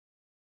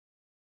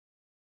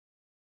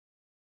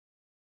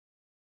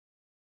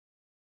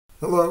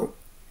Hello,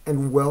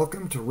 and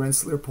welcome to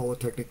Rensselaer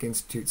Polytechnic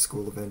Institute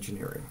School of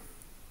Engineering.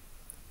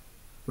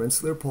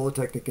 Rensselaer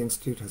Polytechnic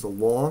Institute has a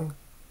long,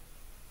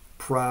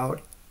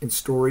 proud, and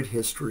storied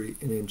history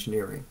in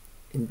engineering.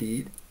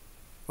 Indeed,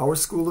 our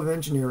School of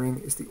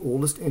Engineering is the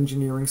oldest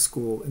engineering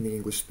school in the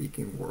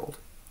English-speaking world.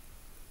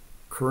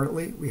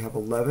 Currently, we have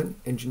 11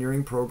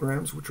 engineering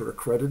programs which are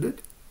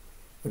accredited,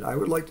 and I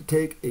would like to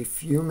take a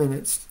few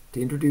minutes to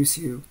introduce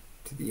you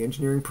to the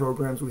engineering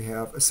programs we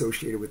have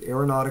associated with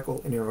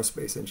aeronautical and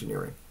aerospace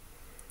engineering.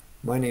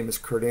 My name is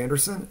Kurt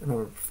Anderson, and I'm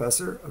a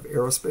professor of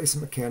aerospace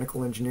and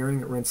mechanical engineering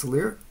at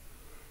Rensselaer.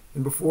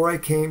 And before I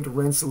came to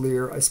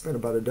Rensselaer, I spent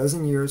about a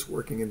dozen years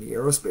working in the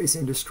aerospace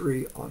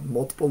industry on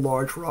multiple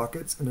large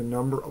rockets and a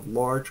number of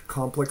large,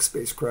 complex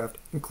spacecraft,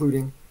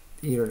 including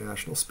the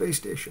International Space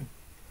Station.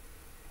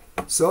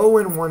 So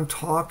when one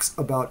talks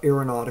about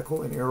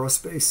aeronautical and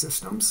aerospace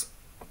systems,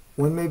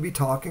 one may be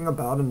talking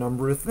about a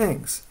number of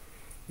things.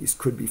 These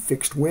could be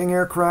fixed-wing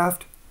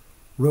aircraft,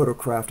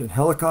 rotorcraft and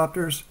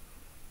helicopters,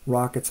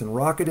 rockets and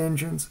rocket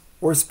engines,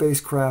 or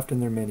spacecraft in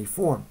their many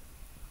forms.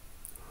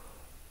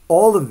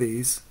 All of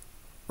these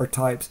are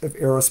types of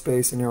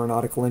aerospace and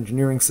aeronautical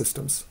engineering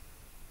systems.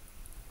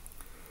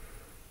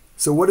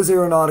 So what is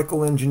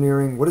aeronautical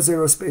engineering? What is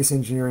aerospace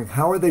engineering?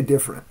 How are they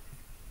different?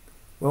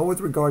 Well, with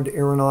regard to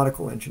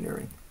aeronautical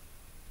engineering,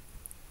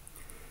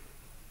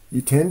 you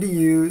tend to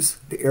use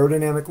the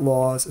aerodynamic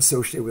laws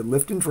associated with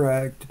lift and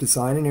drag to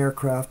design an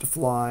aircraft to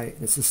fly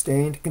in a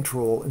sustained,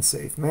 controlled, and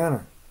safe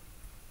manner.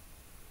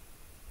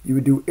 You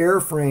would do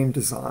airframe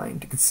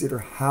design to consider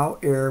how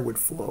air would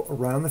flow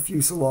around the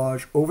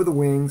fuselage, over the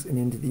wings, and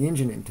into the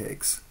engine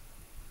intakes.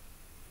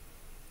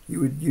 You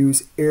would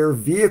use air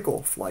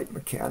vehicle flight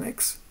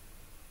mechanics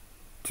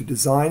to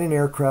design an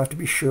aircraft to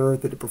be sure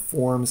that it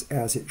performs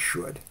as it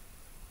should.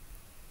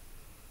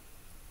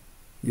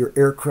 Your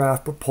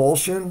aircraft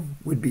propulsion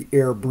would be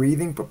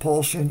air-breathing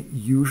propulsion,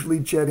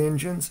 usually jet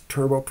engines,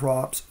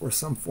 turboprops, or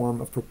some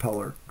form of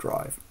propeller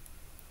drive.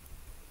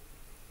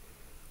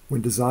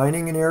 When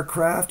designing an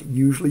aircraft,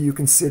 usually you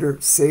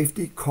consider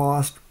safety,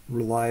 cost,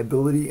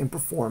 reliability, and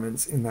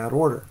performance in that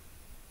order.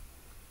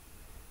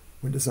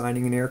 When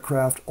designing an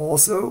aircraft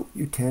also,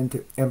 you tend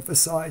to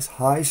emphasize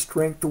high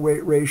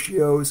strength-to-weight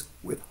ratios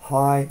with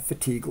high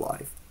fatigue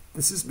life.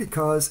 This is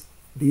because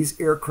these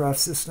aircraft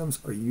systems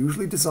are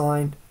usually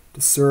designed to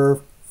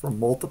serve for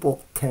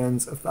multiple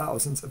tens of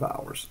thousands of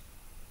hours.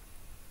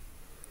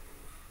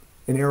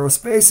 In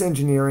aerospace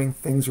engineering,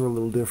 things are a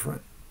little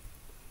different.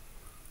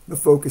 The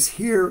focus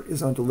here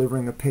is on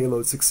delivering a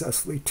payload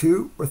successfully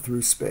to or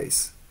through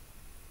space.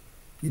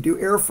 You do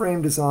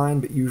airframe design,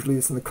 but usually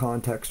it's in the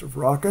context of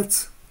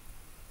rockets.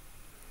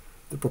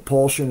 The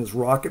propulsion is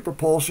rocket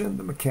propulsion,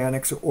 the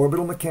mechanics are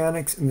orbital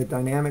mechanics, and the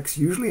dynamics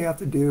usually have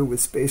to do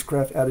with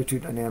spacecraft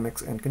attitude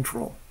dynamics and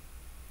control.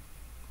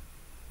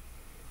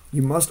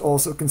 You must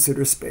also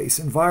consider space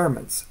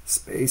environments.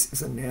 Space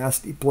is a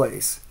nasty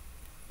place.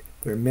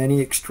 There are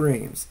many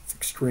extremes. It's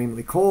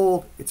extremely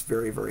cold, it's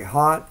very, very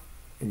hot,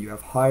 and you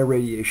have high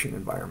radiation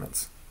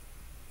environments.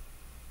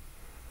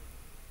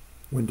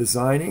 When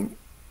designing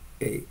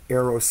an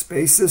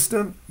aerospace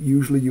system,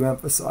 usually you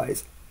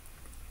emphasize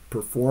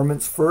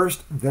performance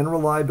first, then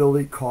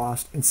reliability,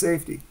 cost, and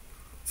safety.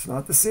 It's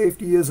not that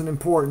safety isn't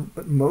important,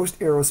 but most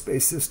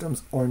aerospace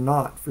systems are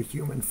not for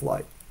human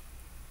flight.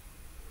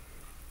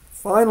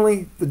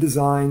 Finally, the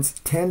designs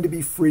tend to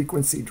be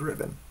frequency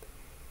driven.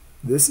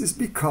 This is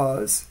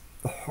because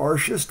the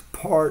harshest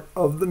part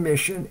of the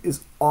mission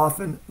is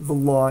often the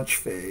launch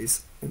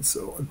phase, and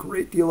so a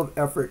great deal of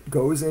effort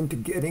goes into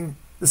getting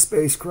the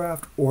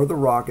spacecraft or the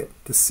rocket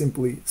to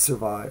simply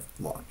survive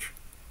launch.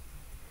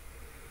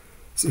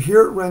 So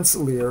here at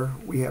Rensselaer,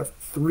 we have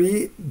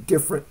 3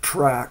 different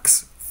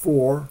tracks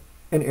for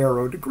an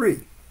aero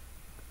degree.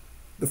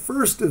 The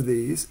first of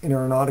these in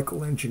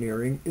aeronautical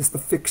engineering is the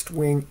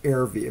fixed-wing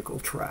air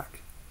vehicle track.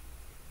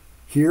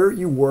 Here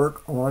you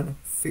work on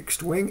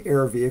fixed-wing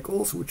air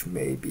vehicles, which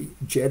may be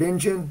jet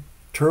engine,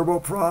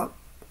 turboprop,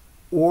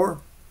 or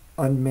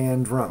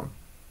unmanned drone.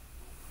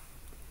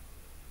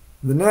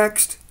 The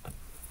next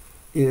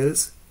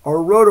is our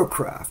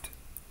rotorcraft.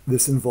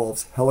 This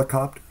involves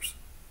helicopters,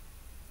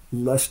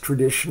 less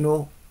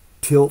traditional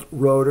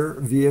tilt-rotor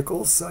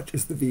vehicles such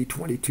as the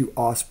V-22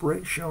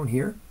 Osprey shown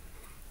here,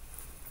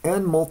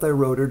 and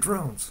multi-rotor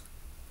drones.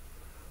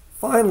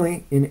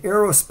 Finally, in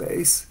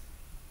aerospace,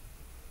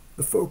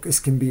 the focus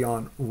can be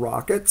on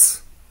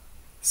rockets,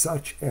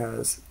 such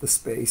as the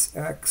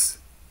SpaceX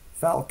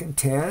Falcon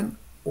 10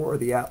 or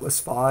the Atlas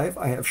V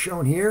I have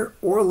shown here,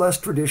 or less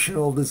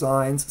traditional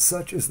designs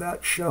such as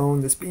that shown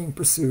that's being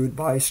pursued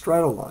by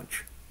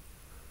Stratolaunch.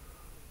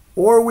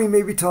 Or we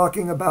may be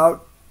talking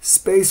about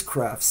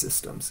spacecraft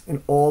systems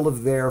in all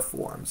of their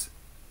forms,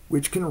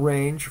 which can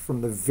range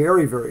from the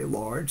very, very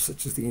large,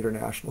 such as the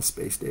International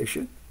Space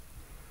Station,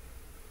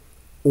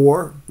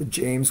 or the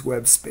James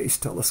Webb Space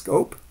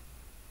Telescope,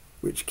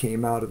 which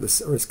came out of this,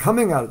 or is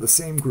coming out of the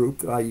same group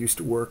that I used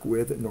to work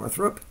with at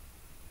Northrop,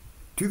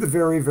 to the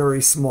very,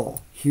 very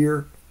small,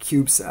 here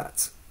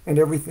CubeSats, and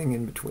everything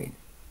in between.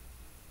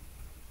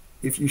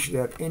 If you should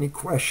have any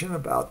question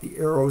about the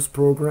Aeros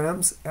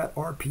programs at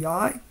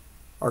RPI,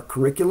 our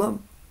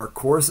curriculum, our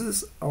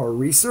courses, our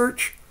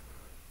research,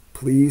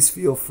 please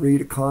feel free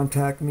to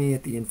contact me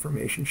at the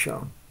information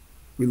shown.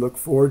 We look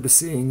forward to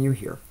seeing you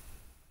here.